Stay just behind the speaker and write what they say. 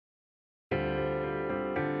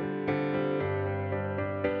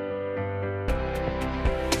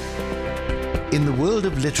In the world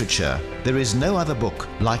of literature, there is no other book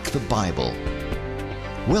like the Bible.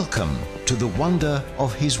 Welcome to the wonder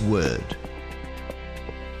of His Word.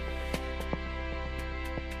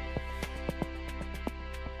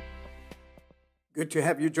 Good to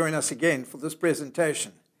have you join us again for this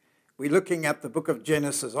presentation. We're looking at the book of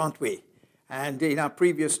Genesis, aren't we? And in our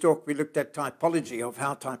previous talk, we looked at typology, of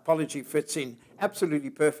how typology fits in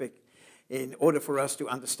absolutely perfect in order for us to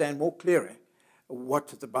understand more clearly what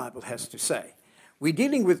the Bible has to say. We're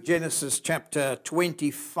dealing with Genesis chapter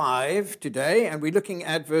 25 today, and we're looking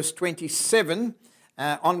at verse 27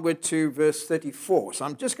 onward to verse 34. So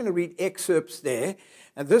I'm just going to read excerpts there.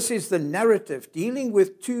 And this is the narrative dealing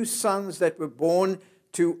with two sons that were born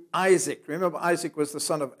to Isaac. Remember, Isaac was the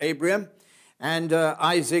son of Abraham, and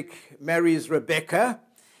Isaac marries Rebekah,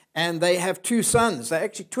 and they have two sons. They're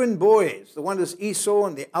actually twin boys. The one is Esau,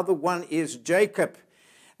 and the other one is Jacob.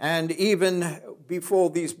 And even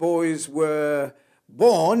before these boys were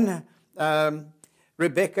born,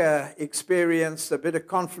 Rebekah experienced a bit of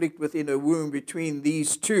conflict within her womb between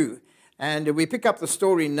these two. And we pick up the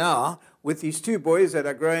story now with these two boys that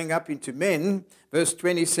are growing up into men. Verse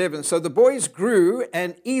 27, so the boys grew,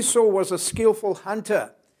 and Esau was a skillful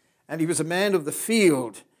hunter, and he was a man of the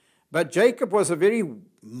field. But Jacob was a very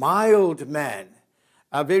mild man,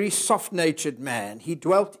 a very soft-natured man. He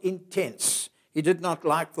dwelt in tents. He did not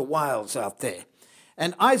like the wilds out there.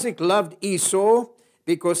 And Isaac loved Esau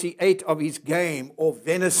because he ate of his game or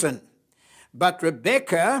venison. But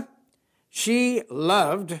Rebekah, she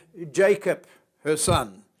loved Jacob, her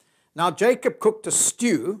son. Now Jacob cooked a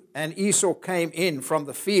stew, and Esau came in from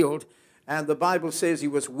the field, and the Bible says he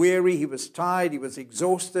was weary, he was tired, he was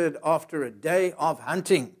exhausted after a day of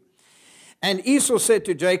hunting. And Esau said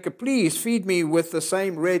to Jacob, please feed me with the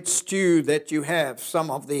same red stew that you have. Some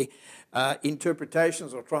of the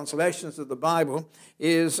interpretations or translations of the Bible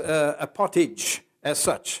is a pottage as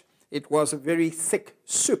such. It was a very thick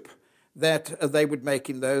soup that they would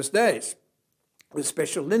make in those days with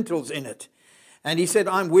special lentils in it. And he said,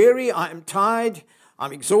 I'm weary, I'm tired,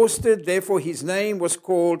 I'm exhausted. Therefore his name was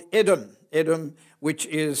called Edom. Edom, which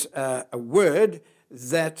is a word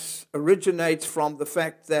that originates from the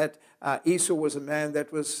fact that Esau was a man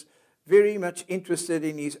that was very much interested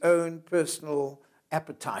in his own personal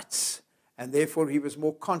appetites. And therefore he was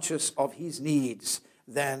more conscious of his needs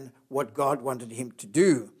than what God wanted him to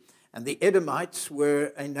do. And the Edomites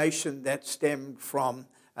were a nation that stemmed from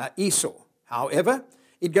Esau. However,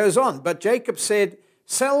 it goes on. But Jacob said,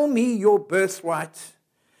 sell me your birthright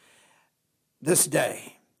this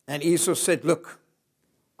day. And Esau said, look,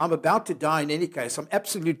 I'm about to die in any case. I'm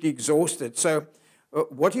absolutely exhausted. So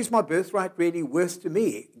what is my birthright really worth to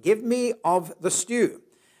me? Give me of the stew.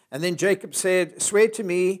 And then Jacob said, swear to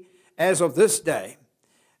me as of this day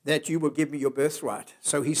that you will give me your birthright.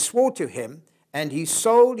 So he swore to him, and he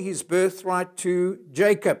sold his birthright to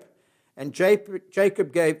Jacob. And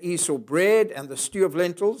Jacob gave Esau bread and the stew of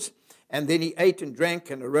lentils, and then he ate and drank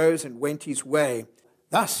and arose and went his way.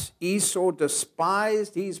 Thus Esau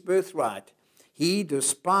despised his birthright. He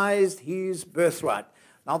despised his birthright.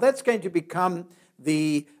 Now that's going to become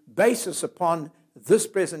the basis upon this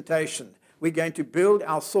presentation. We're going to build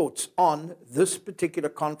our thoughts on this particular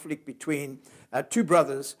conflict between two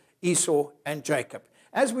brothers, Esau and Jacob.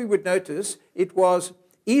 As we would notice, it was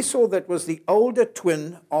Esau that was the older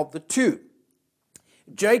twin of the two.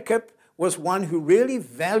 Jacob was one who really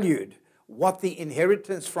valued what the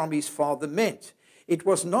inheritance from his father meant. It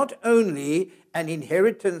was not only an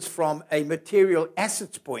inheritance from a material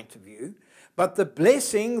assets point of view, but the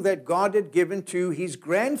blessing that God had given to his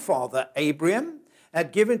grandfather Abraham,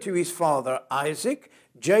 had given to his father Isaac.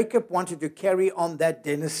 Jacob wanted to carry on that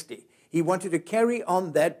dynasty. He wanted to carry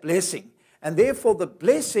on that blessing. And therefore the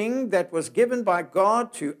blessing that was given by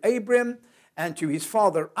God to Abraham and to his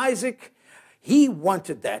father Isaac, he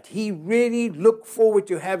wanted that. He really looked forward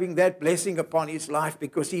to having that blessing upon his life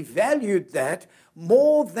because he valued that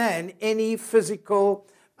more than any physical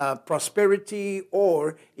prosperity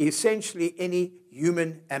or essentially any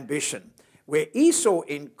human ambition. Where Esau,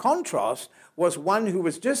 in contrast, was one who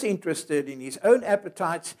was just interested in his own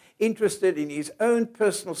appetites, interested in his own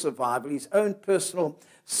personal survival, his own personal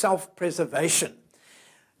self-preservation.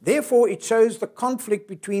 Therefore, it shows the conflict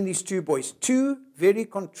between these two boys, two very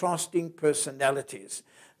contrasting personalities.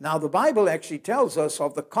 Now, the Bible actually tells us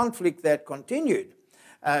of the conflict that continued.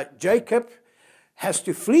 Jacob has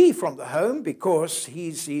to flee from the home because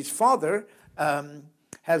his father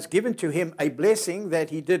has given to him a blessing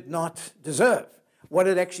that he did not deserve. What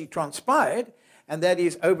had actually transpired, and that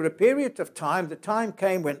is over a period of time, the time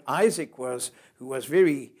came when Isaac who was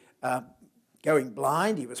very going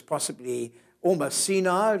blind, he was possibly almost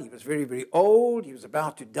senile. He was very, very old. He was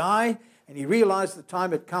about to die. And he realized the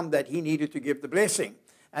time had come that he needed to give the blessing.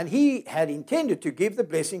 And he had intended to give the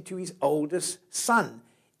blessing to his oldest son,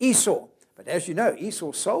 Esau. But as you know,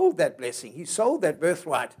 Esau sold that blessing. He sold that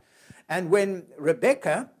birthright. And when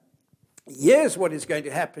Rebekah hears what is going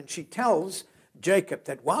to happen, she tells Jacob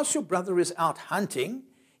that whilst your brother is out hunting,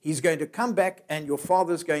 he's going to come back and your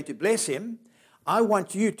father's going to bless him. I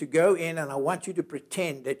want you to go in and I want you to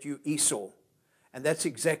pretend that you're Esau. And that's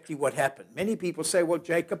exactly what happened. Many people say, well,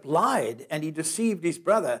 Jacob lied and he deceived his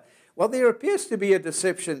brother. Well, there appears to be a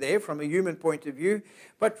deception there from a human point of view.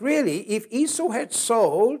 But really, if Esau had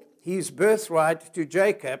sold his birthright to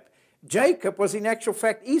Jacob, Jacob was in actual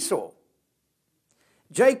fact Esau.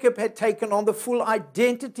 Jacob had taken on the full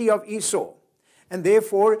identity of Esau. And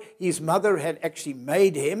therefore, his mother had actually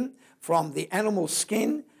made him from the animal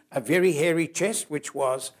skin, a very hairy chest, which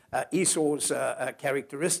was Esau's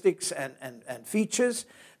characteristics and features.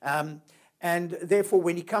 And therefore,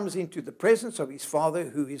 when he comes into the presence of his father,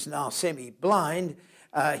 who is now semi-blind,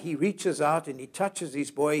 he reaches out and he touches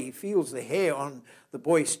his boy. He feels the hair on the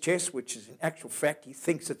boy's chest, which is in actual fact, he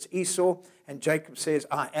thinks it's Esau. And Jacob says,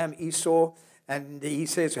 I am Esau. And he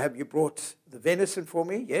says, have you brought the venison for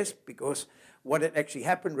me? Yes, because what had actually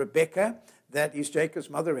happened, Rebekah, that is Jacob's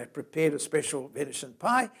mother, had prepared a special venison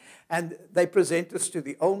pie. And they present this to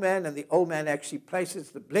the old man, and the old man actually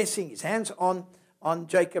places the blessing, his hands on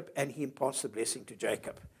Jacob, and he imparts the blessing to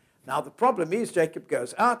Jacob. Now, the problem is Jacob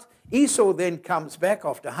goes out. Esau then comes back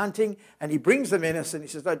after hunting, and he brings the venison. He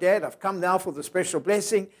says, no, Dad, I've come now for the special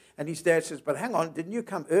blessing. And his dad says, but hang on, didn't you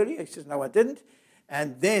come earlier? He says, no, I didn't.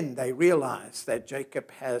 And then they realize that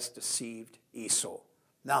Jacob has deceived Esau.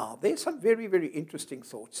 Now, there's some very, very interesting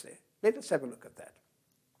thoughts there. Let us have a look at that.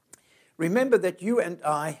 Remember that you and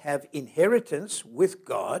I have inheritance with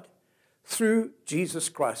God through Jesus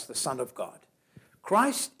Christ, the Son of God.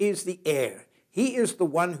 Christ is the heir. He is the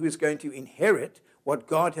one who is going to inherit what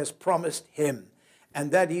God has promised him.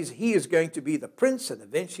 And that is, he is going to be the Prince and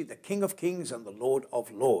eventually the King of Kings and the Lord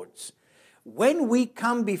of Lords. When we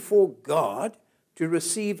come before God to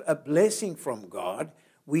receive a blessing from God,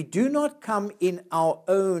 we do not come in our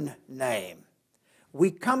own name.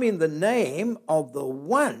 We come in the name of the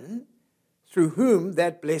one through whom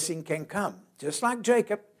that blessing can come. Just like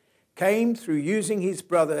Jacob came through using his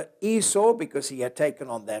brother Esau because he had taken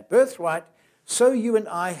on that birthright, so you and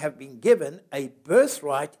I have been given a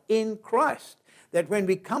birthright in Christ. That when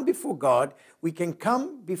we come before God, we can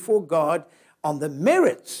come before God on the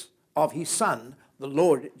merits of his Son, the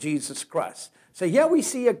Lord Jesus Christ. So here we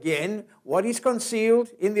see again what is concealed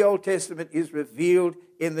in the Old Testament is revealed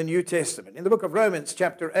in the New Testament. In the book of Romans,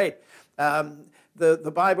 chapter 8,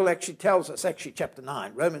 the Bible actually tells us, actually chapter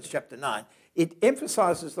 9, Romans chapter 9, it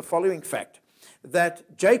emphasizes the following fact,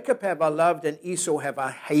 that Jacob have I loved and Esau have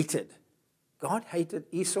I hated. God hated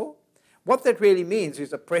Esau? What that really means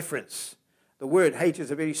is a preference. The word hate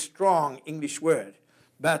is a very strong English word.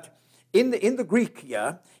 But in the Greek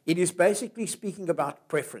here, it is basically speaking about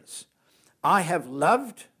preference. I have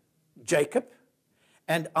loved Jacob,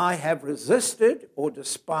 and I have resisted or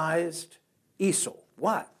despised Esau.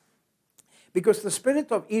 Why? Because the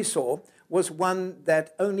spirit of Esau was one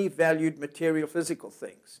that only valued material, physical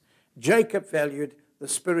things. Jacob valued the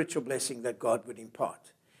spiritual blessing that God would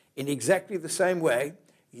impart. In exactly the same way,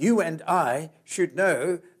 you and I should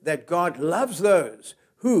know that God loves those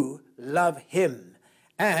who love him,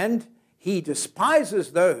 and he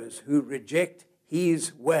despises those who reject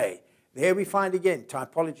his way. There we find again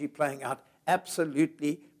typology playing out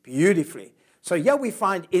absolutely beautifully. So here we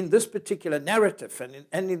find in this particular narrative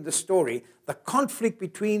and in the story, the conflict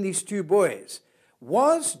between these two boys.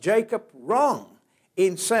 Was Jacob wrong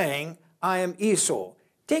in saying, I am Esau?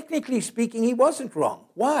 Technically speaking, he wasn't wrong.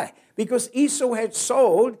 Why? Because Esau had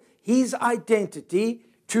sold his identity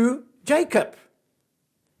to Jacob.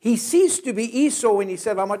 He ceased to be Esau when he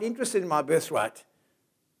said, I'm not interested in my birthright.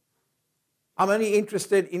 I'm only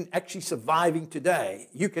interested in actually surviving today.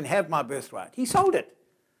 You can have my birthright. He sold it.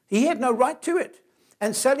 He had no right to it.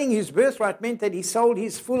 And selling his birthright meant that he sold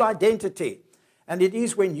his full identity. And it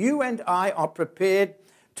is when you and I are prepared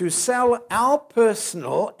to sell our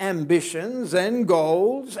personal ambitions and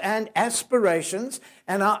goals and aspirations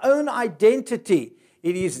and our own identity,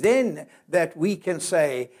 it is then that we can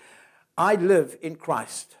say, I live in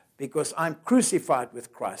Christ because I'm crucified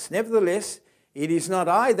with Christ. Nevertheless, it is not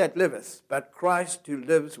I that liveth, but Christ who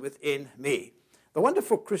lives within me. The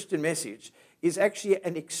wonderful Christian message is actually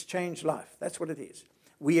an exchange life. That's what it is.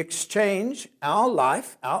 We exchange our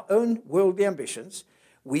life, our own worldly ambitions,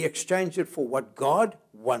 we exchange it for what God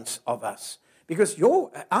wants of us. Because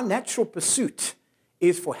our natural pursuit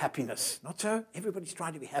is for happiness. Not so? Everybody's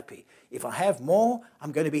trying to be happy. If I have more,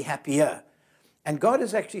 I'm going to be happier. And God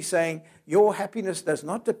is actually saying, your happiness does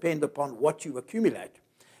not depend upon what you accumulate.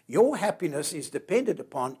 Your happiness is dependent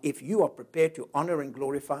upon if you are prepared to honor and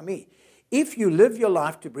glorify me. If you live your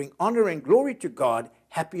life to bring honor and glory to God,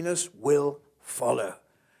 happiness will follow.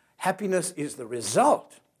 Happiness is the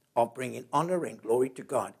result of bringing honor and glory to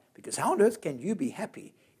God. Because how on earth can you be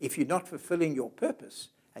happy if you're not fulfilling your purpose?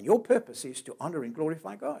 And your purpose is to honor and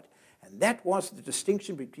glorify God. And that was the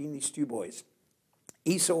distinction between these two boys,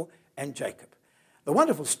 Esau and Jacob. The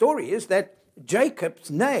wonderful story is that Jacob's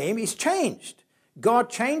name is changed. God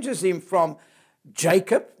changes him from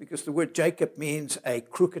Jacob, because the word Jacob means a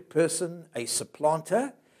crooked person, a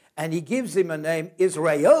supplanter, and he gives him a name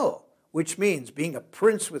Israel, which means being a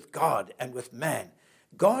prince with God and with man.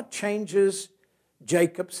 God changes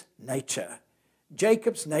Jacob's nature.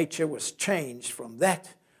 Jacob's nature was changed from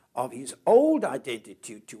that of his old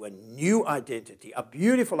identity to a new identity, a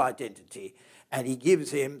beautiful identity, and he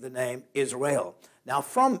gives him the name Israel. Now,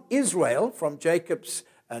 from Israel, from Jacob's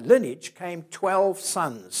lineage, came 12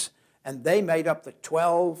 sons, and they made up the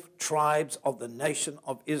 12 tribes of the nation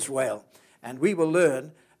of Israel. And we will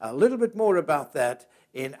learn a little bit more about that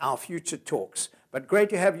in our future talks. But great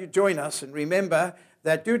to have you join us, and remember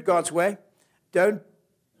that do it God's way. Don't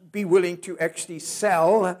be willing to actually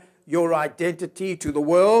sell your identity to the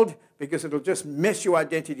world, because it'll just mess your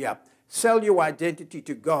identity up. Sell your identity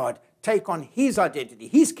to God. Take on his identity,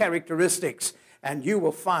 his characteristics, and you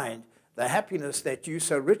will find the happiness that you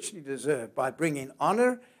so richly deserve by bringing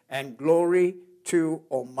honor and glory to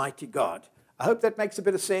Almighty God. I hope that makes a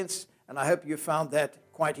bit of sense, and I hope you found that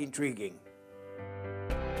quite intriguing.